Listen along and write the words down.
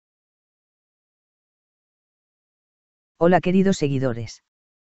Hola queridos seguidores.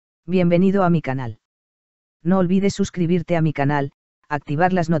 Bienvenido a mi canal. No olvides suscribirte a mi canal,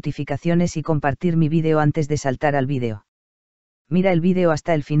 activar las notificaciones y compartir mi vídeo antes de saltar al vídeo. Mira el vídeo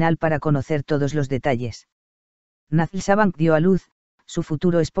hasta el final para conocer todos los detalles. Nazlı Sabancı dio a luz, su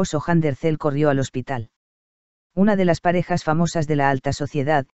futuro esposo Hande Erçel corrió al hospital. Una de las parejas famosas de la alta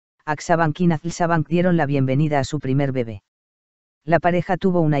sociedad, Hande Sabancı y Nazlı Sabancı dieron la bienvenida a su primer bebé. La pareja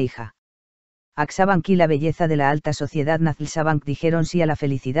tuvo una hija. Hande Sabancı y la belleza de la alta sociedad Nazlı Sabancı dijeron sí a la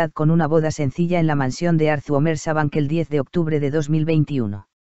felicidad con una boda sencilla en la mansión de Hande Sabancı el 10 de octubre de 2021.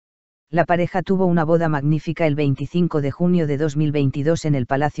 La pareja tuvo una boda magnífica el 25 de junio de 2022 en el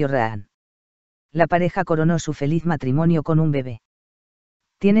Palacio Real. La pareja coronó su feliz matrimonio con un bebé.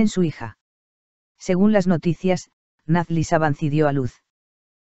 Tienen su hija. Según las noticias, Nazlı Sabancı dio a luz.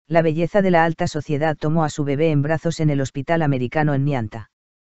 La belleza de la alta sociedad tomó a su bebé en brazos en el hospital americano en Nianta.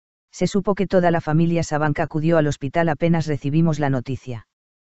 Se supo que toda la familia Sabancı acudió al hospital apenas recibimos la noticia.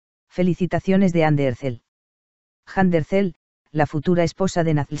 Felicitaciones de Hande Erçel. Hande Erçel, la futura esposa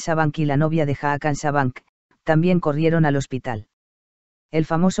de Nazlı Sabancı y la novia de Hande Sabancı, también corrieron al hospital. El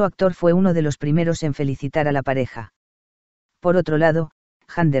famoso actor fue uno de los primeros en felicitar a la pareja. Por otro lado,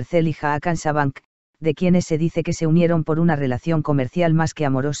 Hande Erçel y Hande Sabancı, de quienes se dice que se unieron por una relación comercial más que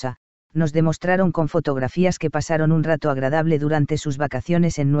amorosa, nos demostraron con fotografías que pasaron un rato agradable durante sus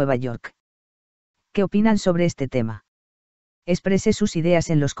vacaciones en Nueva York. ¿Qué opinan sobre este tema? Exprese sus ideas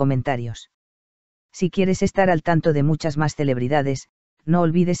en los comentarios. Si quieres estar al tanto de muchas más celebridades, no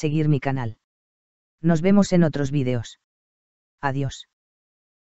olvides seguir mi canal. Nos vemos en otros vídeos. Adiós.